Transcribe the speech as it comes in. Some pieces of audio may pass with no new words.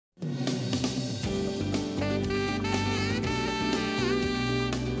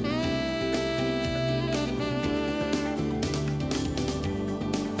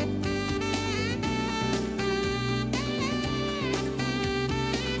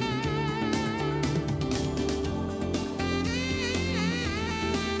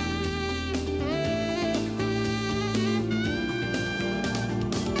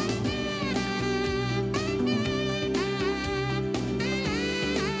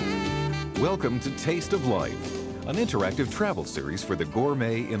Welcome to Taste of Life, an interactive travel series for the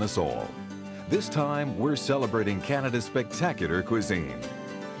gourmet in us all. This time, we're celebrating Canada's spectacular cuisine.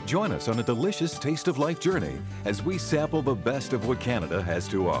 Join us on a delicious Taste of Life journey as we sample the best of what Canada has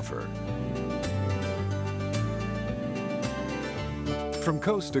to offer. From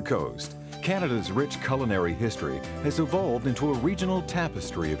coast to coast, Canada's rich culinary history has evolved into a regional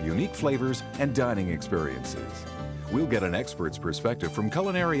tapestry of unique flavors and dining experiences. We'll get an expert's perspective from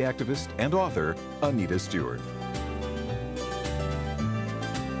culinary activist and author Anita Stewart.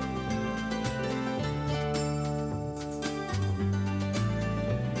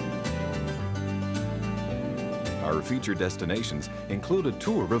 Our featured destinations include a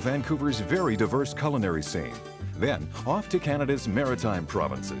tour of Vancouver's very diverse culinary scene. Then, off to Canada's maritime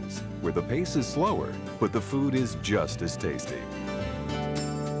provinces, where the pace is slower, but the food is just as tasty.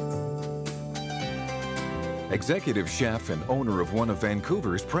 Executive chef and owner of one of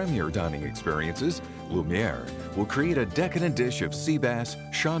Vancouver's premier dining experiences, Lumiere, will create a decadent dish of sea bass,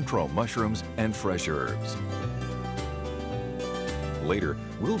 chanterelle mushrooms, and fresh herbs. Later,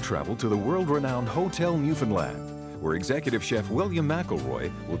 we'll travel to the world-renowned Hotel Newfoundland, where executive chef William McElroy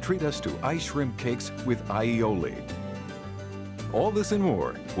will treat us to ice shrimp cakes with aioli. All this and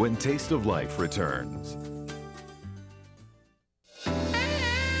more when Taste of Life returns.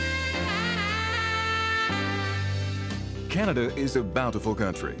 Canada is a bountiful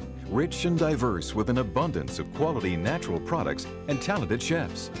country, rich and diverse with an abundance of quality natural products and talented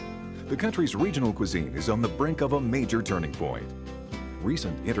chefs. The country's regional cuisine is on the brink of a major turning point.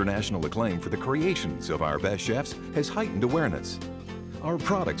 Recent international acclaim for the creations of our best chefs has heightened awareness. Our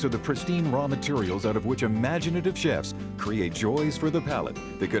products are the pristine raw materials out of which imaginative chefs create joys for the palate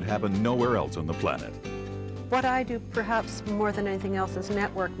that could happen nowhere else on the planet. What I do perhaps more than anything else is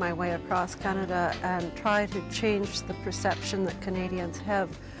network my way across Canada and try to change the perception that Canadians have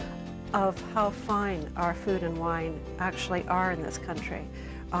of how fine our food and wine actually are in this country.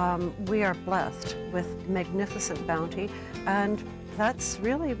 We are blessed with magnificent bounty, and that's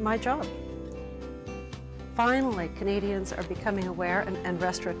really my job. Finally, Canadians are becoming aware, and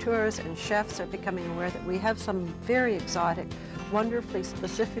restaurateurs and chefs are becoming aware that we have some very exotic, wonderfully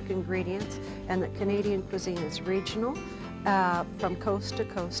specific ingredients, and that Canadian cuisine is regional from coast to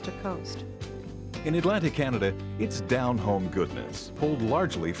coast to coast. In Atlantic Canada, it's down-home goodness, pulled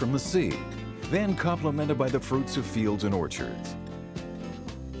largely from the sea, then complemented by the fruits of fields and orchards.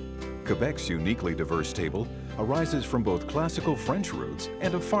 Quebec's uniquely diverse table arises from both classical French roots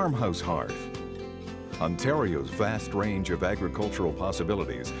and a farmhouse hearth. Ontario's vast range of agricultural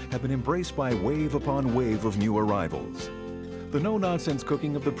possibilities have been embraced by wave upon wave of new arrivals. The no-nonsense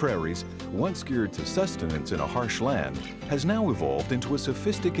cooking of the prairies, once geared to sustenance in a harsh land, has now evolved into a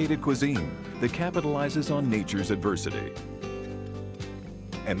sophisticated cuisine that capitalizes on nature's adversity.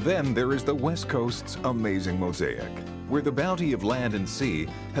 And then there is the West Coast's amazing mosaic, where the bounty of land and sea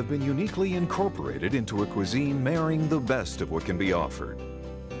have been uniquely incorporated into a cuisine marrying the best of what can be offered.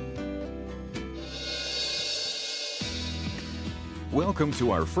 Welcome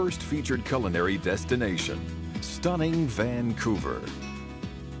to our first featured culinary destination, stunning Vancouver.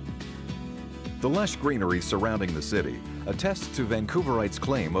 The lush greenery surrounding the city attests to Vancouverites'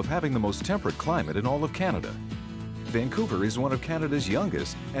 claim of having the most temperate climate in all of Canada. Vancouver is one of Canada's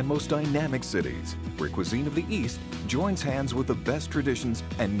youngest and most dynamic cities, where cuisine of the East joins hands with the best traditions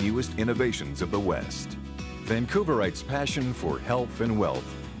and newest innovations of the West. Vancouverites' passion for health and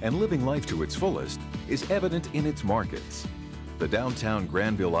wealth and living life to its fullest is evident in its markets. The downtown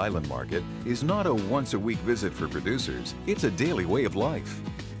Granville Island Market is not a once-a-week visit for producers, it's a daily way of life,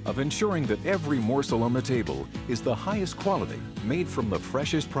 of ensuring that every morsel on the table is the highest quality, made from the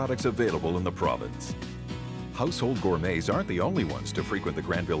freshest products available in the province. Household gourmets aren't the only ones to frequent the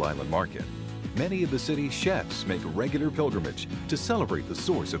Granville Island Market. Many of the city's chefs make a regular pilgrimage to celebrate the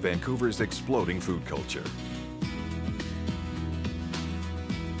source of Vancouver's exploding food culture.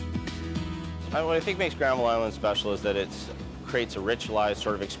 What I think makes Granville Island special is that it creates a ritualized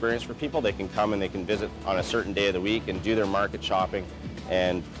sort of experience for people. They can come and they can visit on a certain day of the week and do their market shopping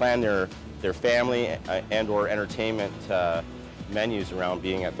and plan their family and or entertainment menus around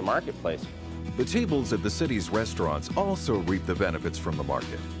being at the marketplace. The tables at the city's restaurants also reap the benefits from the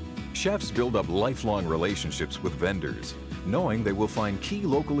market. Chefs build up lifelong relationships with vendors, knowing they will find key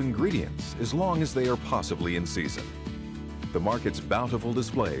local ingredients as long as they are possibly in season. The market's bountiful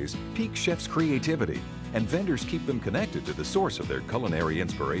displays pique chefs' creativity, and vendors keep them connected to the source of their culinary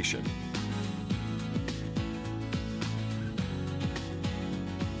inspiration.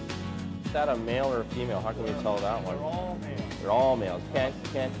 Is that a male or a female? How can we tell that one? They're all males. They're all males.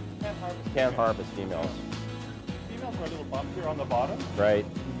 Can't harvest females. Females are a little bump here on the bottom. Right.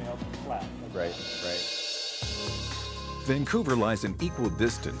 Females flat. Right. Vancouver lies an equal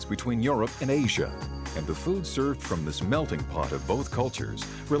distance between Europe and Asia, and the food served from this melting pot of both cultures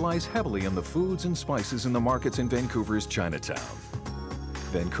relies heavily on the foods and spices in the markets in Vancouver's Chinatown.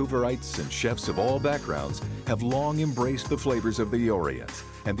 Vancouverites and chefs of all backgrounds have long embraced the flavors of the Orient,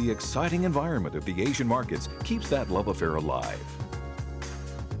 and the exciting environment of the Asian markets keeps that love affair alive.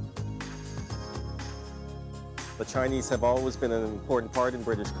 The Chinese have always been an important part in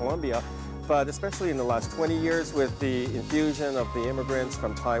British Columbia, but especially in the last 20 years with the infusion of the immigrants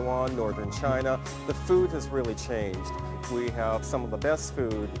from Taiwan, northern China, the food has really changed. We have some of the best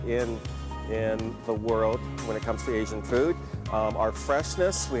food in the world when it comes to Asian food. Our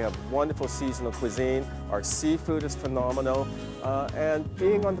freshness, we have wonderful seasonal cuisine. Our seafood is phenomenal. And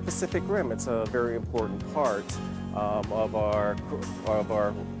being on the Pacific Rim, it's a very important part of our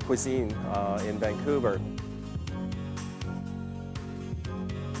cuisine in Vancouver.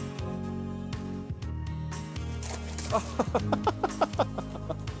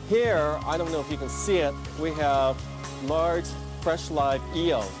 Here, I don't know if you can see it, we have large, fresh live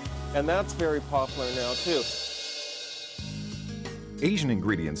eel, and that's very popular now too. Asian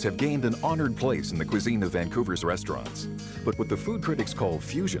ingredients have gained an honored place in the cuisine of Vancouver's restaurants. But what the food critics call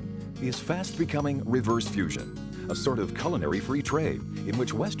fusion is fast becoming reverse fusion, a sort of culinary free trade in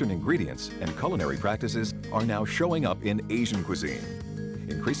which Western ingredients and culinary practices are now showing up in Asian cuisine.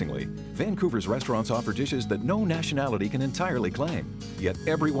 Increasingly, Vancouver's restaurants offer dishes that no nationality can entirely claim, yet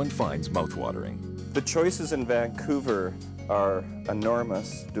everyone finds mouthwatering. The choices in Vancouver are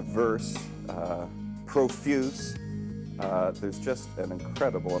enormous, diverse, profuse. There's just an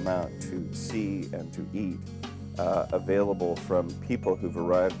incredible amount to see and to eat available from people who've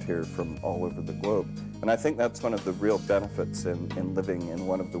arrived here from all over the globe. And I think that's one of the real benefits in living in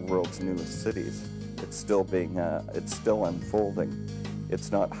one of the world's newest cities. It's still unfolding. It's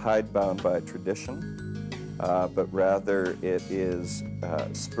not hidebound by tradition, but rather it is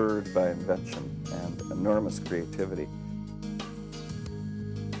spurred by invention and enormous creativity.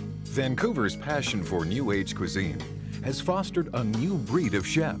 Vancouver's passion for New Age cuisine has fostered a new breed of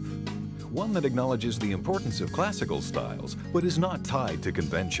chef, one that acknowledges the importance of classical styles, but is not tied to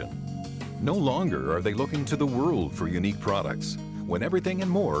convention. No longer are they looking to the world for unique products, when everything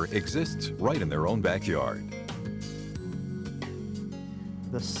and more exists right in their own backyard.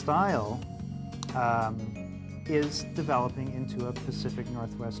 The style is developing into a Pacific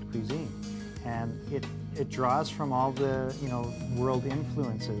Northwest cuisine, and it draws from all the world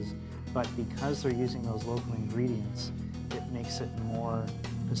influences, but because they're using those local ingredients, it makes it more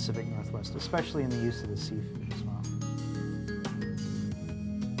Pacific Northwest, especially in the use of the seafood as well.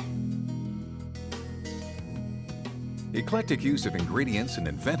 Eclectic use of ingredients and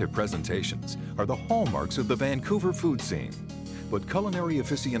inventive presentations are the hallmarks of the Vancouver food scene. But culinary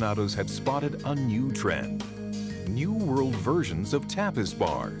aficionados have spotted a new trend: new world versions of tapas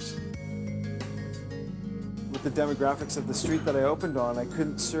bars. With the demographics of the street that I opened on, I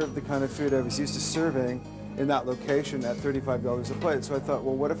couldn't serve the kind of food I was used to serving in that location at $35 a plate. So I thought,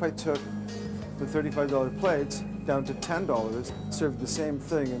 well, what if I took the $35 plates down to $10, served the same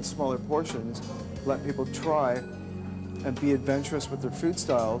thing in smaller portions, let people try and be adventurous with their food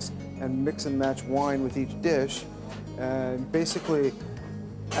styles, and mix and match wine with each dish, and basically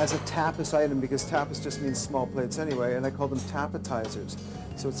as a tapas item, because tapas just means small plates anyway, and I call them tapatizers.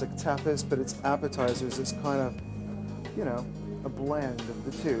 So it's like tapas, but it's appetizers. It's kind of, a blend of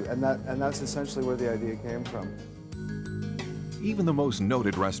the two, and that's essentially where the idea came from. Even the most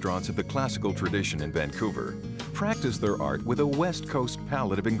noted restaurants of the classical tradition in Vancouver practice their art with a West Coast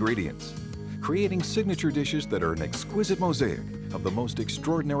palette of ingredients, creating signature dishes that are an exquisite mosaic of the most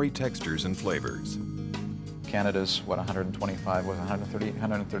extraordinary textures and flavors. Canada's,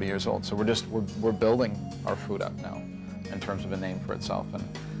 130 years old. So we're building our food up now in terms of a name for itself. And,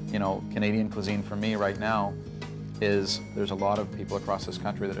 Canadian cuisine for me right now is, there's a lot of people across this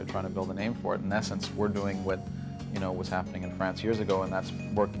country that are trying to build a name for it. In essence, we're doing what, was happening in France years ago, and that's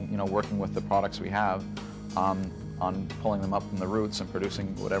working with the products we have on pulling them up from the roots and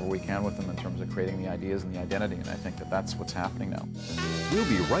producing whatever we can with them in terms of creating the ideas and the identity. And I think that that's what's happening now. We'll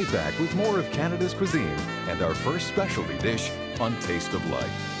be right back with more of Canada's cuisine and our first specialty dish on Taste of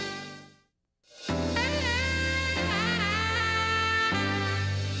Life.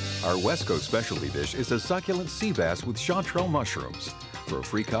 Our West Coast specialty dish is a succulent sea bass with chanterelle mushrooms. For a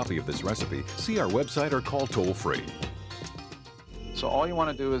free copy of this recipe, see our website or call toll-free. So all you want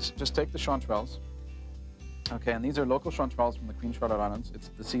to do is just take the chanterelles. Okay, and these are local chanterelles from the Queen Charlotte Islands. It's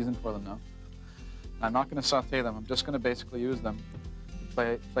the season for them now. I'm not going to saute them. I'm just going to basically use them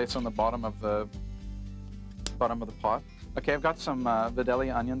to place on the bottom of the pot. Okay, I've got some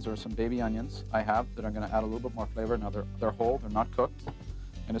Vidalia onions or some baby onions I have that I'm going to add a little bit more flavor. Now they're whole, they're not cooked.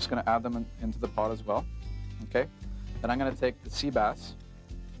 I'm just going to add them into the pot as well. Okay, then I'm going to take the sea bass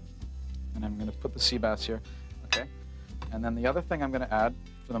and I'm going to put the sea bass here. Okay, and then the other thing I'm going to add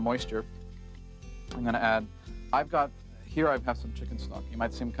for the moisture, I'm going to add, here I have some chicken stock. You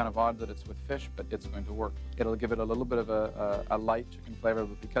might seem kind of odd that it's with fish, but it's going to work. It'll give it a little bit of a light chicken flavor,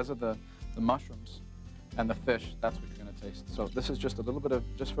 but because of the mushrooms and the fish, that's what you're going to taste. So this is just a little bit of,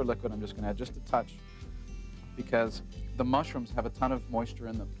 just for liquid, I'm just going to add just a touch, because the mushrooms have a ton of moisture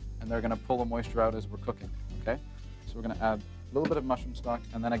in them, and they're going to pull the moisture out as we're cooking, okay? So we're going to add a little bit of mushroom stock,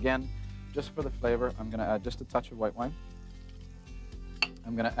 and then again, just for the flavor, I'm going to add just a touch of white wine.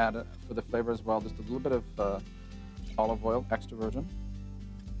 I'm going to add, for the flavor as well, just a little bit of olive oil, extra virgin,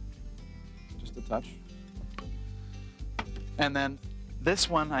 just a touch. And then this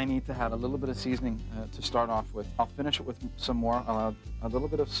one I need to add a little bit of seasoning to start off with. I'll finish it with some more. I'll add a little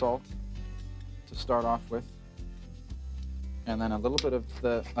bit of salt to start off with. And then a little bit of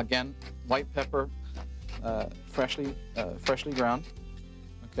the, again, white pepper, freshly ground,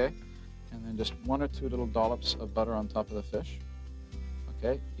 okay? And then just 1 or 2 little dollops of butter on top of the fish,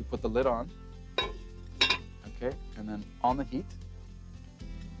 okay? You put the lid on, okay? And then on the heat.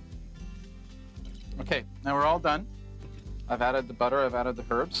 Okay, now we're all done. I've added the butter, I've added the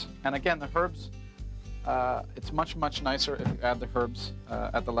herbs. And again, the herbs, it's much, much nicer if you add the herbs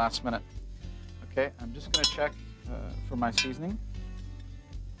at the last minute. Okay, I'm just gonna check for my seasoning.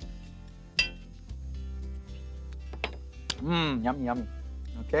 Yummy, yummy.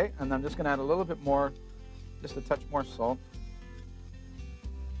 Okay, and I'm just gonna add a little bit more, just a touch more salt.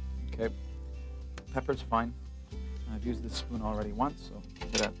 Okay, pepper's fine. I've used this spoon already once, so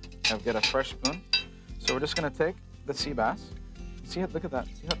I'll get a fresh spoon. So we're just gonna take the sea bass. See it, look at that,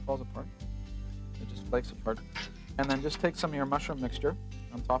 see how it falls apart? It just flakes apart. And then just take some of your mushroom mixture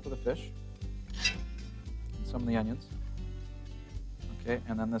on top of the fish. And some of the onions. Okay,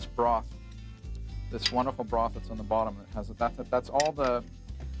 and then this broth, this wonderful broth that's on the bottom, that has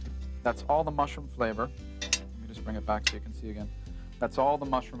that's all the mushroom flavor. Let me just bring it back so you can see again. That's all the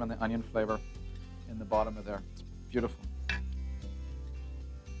mushroom and the onion flavor in the bottom of there. It's beautiful.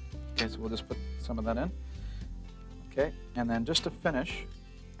 Okay, so we'll just put some of that in. Okay, and then just to finish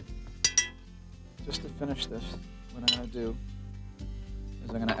this, what I'm going to do is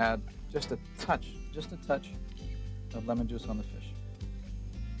I'm going to add just a touch of lemon juice on the fish.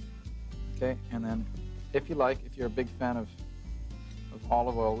 Okay, and then if you like, if you're a big fan of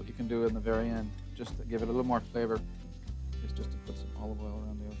olive oil, what you can do in the very end, just to give it a little more flavor, is just to put some olive oil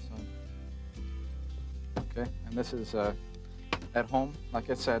around the outside. Okay, and this is at home, like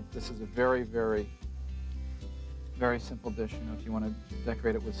I said, this is a very, very, very simple dish. You know, if you want to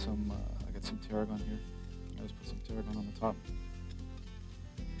decorate it with some, I got some tarragon here. I just put some tarragon on the top.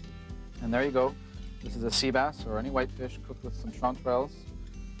 And there you go. This is a sea bass or any white fish cooked with some chanterelles,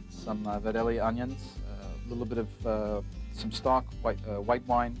 some Vidalia onions, a little bit of some stock, white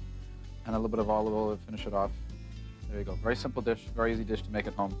wine, and a little bit of olive oil to finish it off. There you go. Very simple dish, very easy dish to make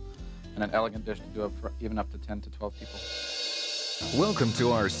at home, and an elegant dish to do it for even up to 10 to 12 people. Welcome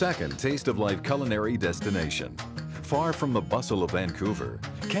to our second Taste of Life culinary destination. Far from the bustle of Vancouver,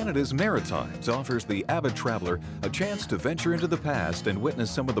 Canada's Maritimes offers the avid traveler a chance to venture into the past and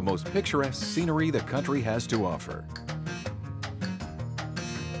witness some of the most picturesque scenery the country has to offer.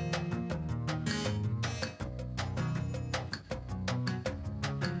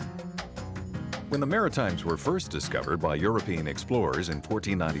 When the Maritimes were first discovered by European explorers in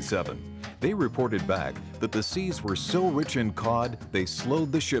 1497, they reported back that the seas were so rich in cod, they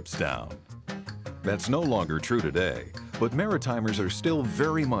slowed the ships down. That's no longer true today, but Maritimers are still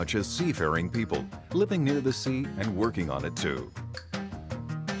very much a seafaring people, living near the sea and working on it too.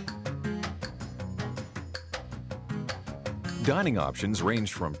 Dining options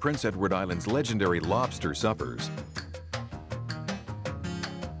range from Prince Edward Island's legendary lobster suppers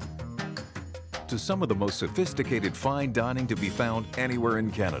to some of the most sophisticated fine dining to be found anywhere in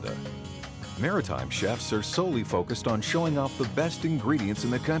Canada. Maritime chefs are solely focused on showing off the best ingredients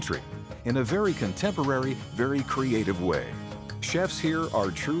in the country in a very contemporary, very creative way. Chefs here are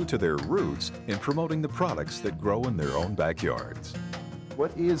true to their roots in promoting the products that grow in their own backyards.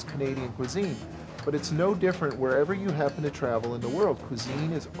 What is Canadian cuisine? But it's no different wherever you happen to travel in the world.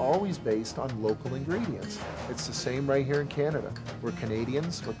 Cuisine is always based on local ingredients. It's the same right here in Canada. We're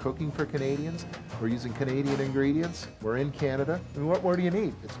Canadians, we're cooking for Canadians, we're using Canadian ingredients, we're in Canada. I mean, what more do you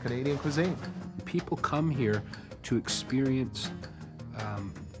need? It's Canadian cuisine. People come here to experience,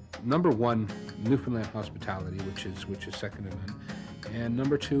 number one, Newfoundland hospitality, which is second to none, And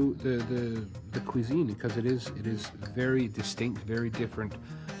number two, the cuisine, because it is very distinct, very different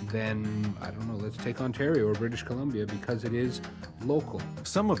than, I don't know, let's take Ontario or British Columbia, because it is local.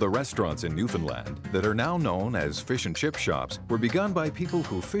 Some of the restaurants in Newfoundland that are now known as fish and chip shops were begun by people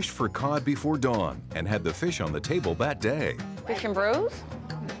who fished for cod before dawn and had the fish on the table that day. Fish and brews.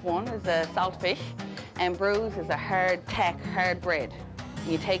 One is a salt fish, and brews is a hard bread.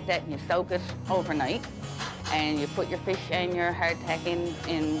 You take that and you soak it overnight, and you put your fish and your hardtack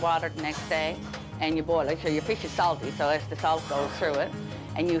in water the next day, and you boil it. So your fish is salty, so as the salt goes through it,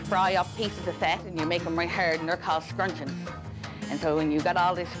 and you fry up pieces of fat, and you make them right hard, and they're called scruncheons. And so when you got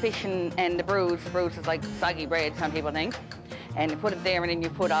all this fish and the brews is like soggy bread, some people think, and you put it there, and then you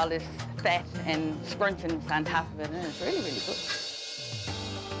put all this fat and scruncheons on top of it, and it's really, really good.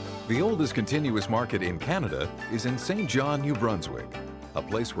 The oldest continuous market in Canada is in St. John, New Brunswick, a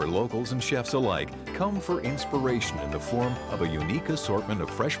place where locals and chefs alike come for inspiration in the form of a unique assortment of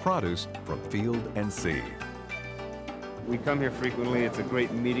fresh produce from field and sea. We come here frequently. It's a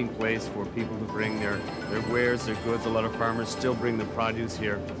great meeting place for people to bring their wares, their goods. A lot of farmers still bring the produce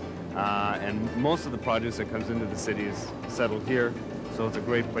here. And most of the produce that comes into the city is settled here. So it's a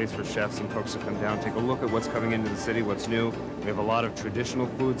great place for chefs and cooks to come down, take a look at what's coming into the city, what's new. We have a lot of traditional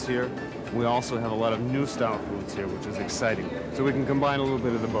foods here. We also have a lot of new style foods here, which is exciting. So we can combine a little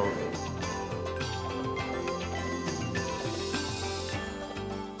bit of the both.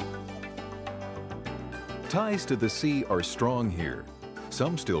 Ties to the sea are strong here.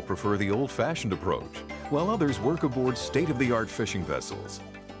 Some still prefer the old-fashioned approach, while others work aboard state-of-the-art fishing vessels.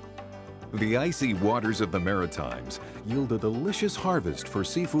 The icy waters of the Maritimes yield a delicious harvest for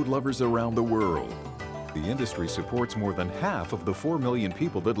seafood lovers around the world. The industry supports more than half of the 4 million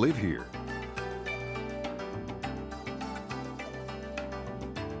people that live here.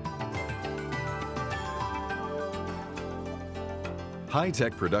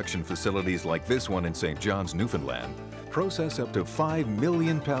 High-tech production facilities like this one in St. John's, Newfoundland, process up to 5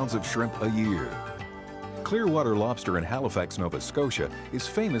 million pounds of shrimp a year. Clearwater Lobster in Halifax, Nova Scotia is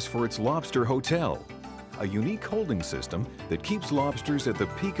famous for its Lobster Hotel, a unique holding system that keeps lobsters at the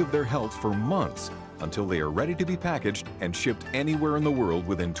peak of their health for months until they are ready to be packaged and shipped anywhere in the world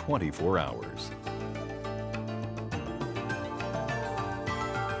within 24 hours.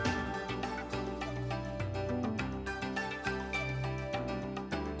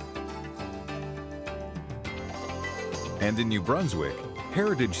 And in New Brunswick,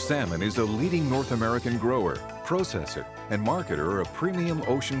 Heritage Salmon is a leading North American grower, processor, and marketer of premium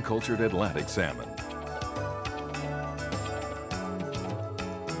ocean-cultured Atlantic salmon.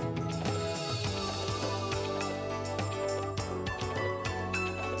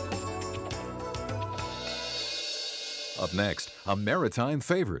 Up next, a maritime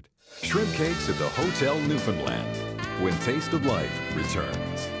favorite, shrimp cakes at the Hotel Newfoundland, when Taste of Life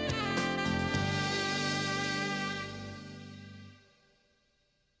returns.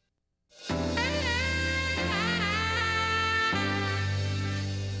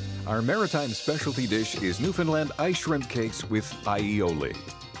 Our maritime specialty dish is Newfoundland ice shrimp cakes with aioli.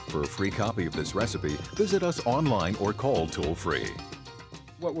 For a free copy of this recipe, visit us online or call toll-free.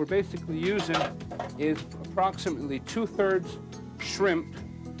 What we're basically using is approximately 2/3 shrimp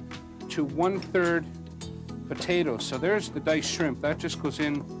to 1/3 potatoes. So there's the diced shrimp. That just goes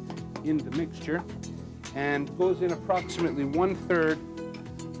in the mixture and goes in approximately 1/3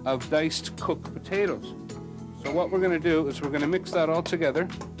 of diced cooked potatoes. So what we're going to do is we're going to mix that all together.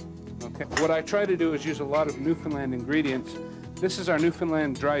 Okay. What I try to do is use a lot of Newfoundland ingredients. This is our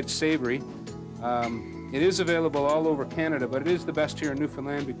Newfoundland dried savory. It is available all over Canada, but it is the best here in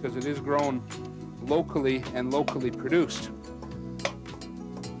Newfoundland because it is grown locally and locally produced.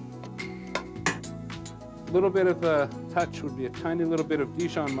 A little bit of a touch would be a tiny little bit of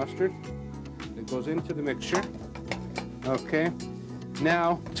Dijon mustard that goes into the mixture. Okay.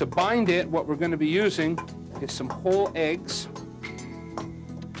 Now, to bind it, what we're going to be using is some whole eggs.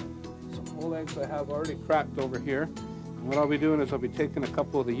 Whole eggs I have already cracked over here. And what I'll be doing is I'll be taking a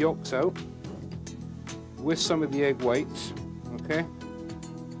couple of the yolks out with some of the egg whites, okay?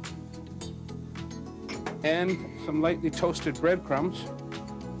 And some lightly toasted breadcrumbs.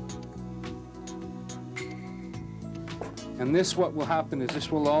 And this, what will happen is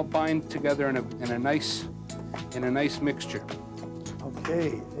this will all bind together in a nice mixture.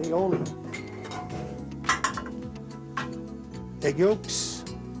 Okay, aioli. Egg yolks,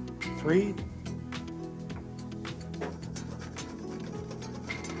 3.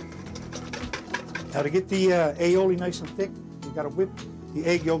 Now to get the aioli nice and thick, you got to whip the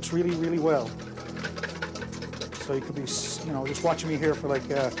egg yolks really, really well. So you could be, you know, just watching me here for like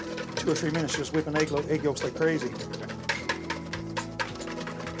 2 or 3 minutes, just whipping egg yolks like crazy.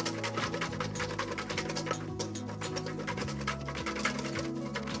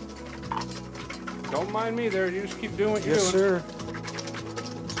 Don't mind me there. You just keep doing what you're Yes, doing. sir.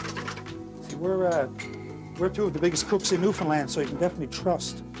 See, we're two of the biggest cooks in Newfoundland, so you can definitely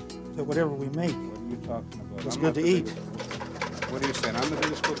trust that whatever we make What are you talking about? is I'm good not to the eat. biggest. What are you saying? I'm the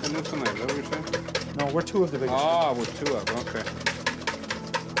biggest cook in Newfoundland. Is that what you're saying? No, we're two of the biggest. Ah, we're two of them. Okay.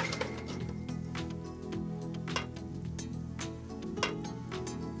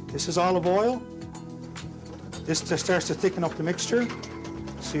 This is olive oil. This just starts to thicken up the mixture.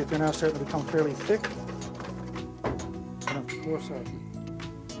 See if they're now starting to become fairly thick. And of course, our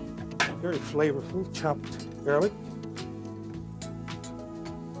very flavorful chopped garlic.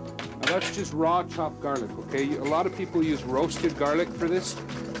 Now that's just raw chopped garlic, okay? A lot of people use roasted garlic for this,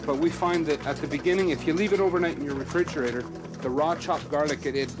 but we find that at the beginning, if you leave it overnight in your refrigerator, the raw chopped garlic,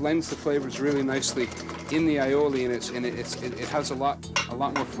 it blends the flavors really nicely in the aioli, and it has a lot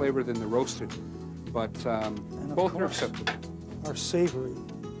more flavor than the roasted. But both are acceptable. Our savory.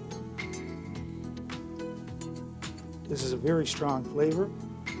 This is a very strong flavor,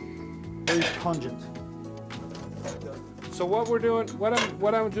 very pungent. So what we're doing,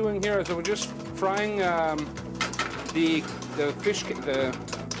 what I'm doing here is I'm just frying the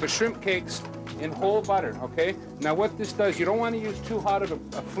shrimp cakes in whole butter. Okay. Now what this does, you don't want to use too hot of a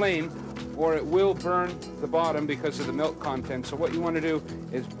flame, or it will burn the bottom because of the milk content. So what you want to do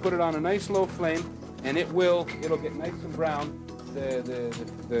is put it on a nice low flame, and it'll get nice and brown,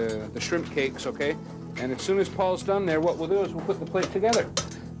 the shrimp cakes, okay? And as soon as Paul's done there, what we'll do is we'll put the plate together.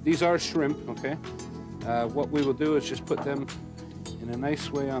 These are shrimp, okay? What we will do is just put them in a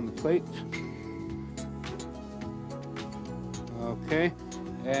nice way on the plate. Okay,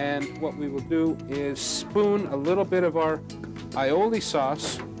 and what we will do is spoon a little bit of our aioli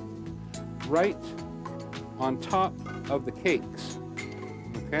sauce right on top of the cakes,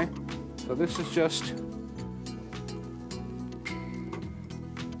 okay? So this is just,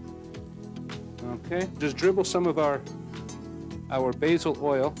 okay, just dribble some of our basil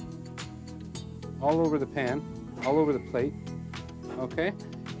oil all over the pan, all over the plate, okay?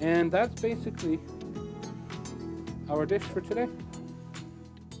 And that's basically our dish for today.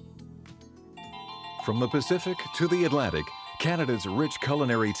 From the Pacific to the Atlantic, Canada's rich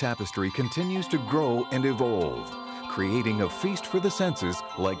culinary tapestry continues to grow and evolve, creating a feast for the senses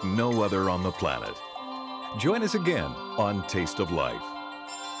like no other on the planet. Join us again on Taste of Life.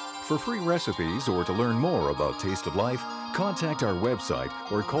 For free recipes or to learn more about Taste of Life, contact our website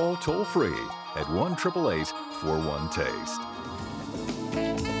or call toll-free at 1-888-41-TASTE.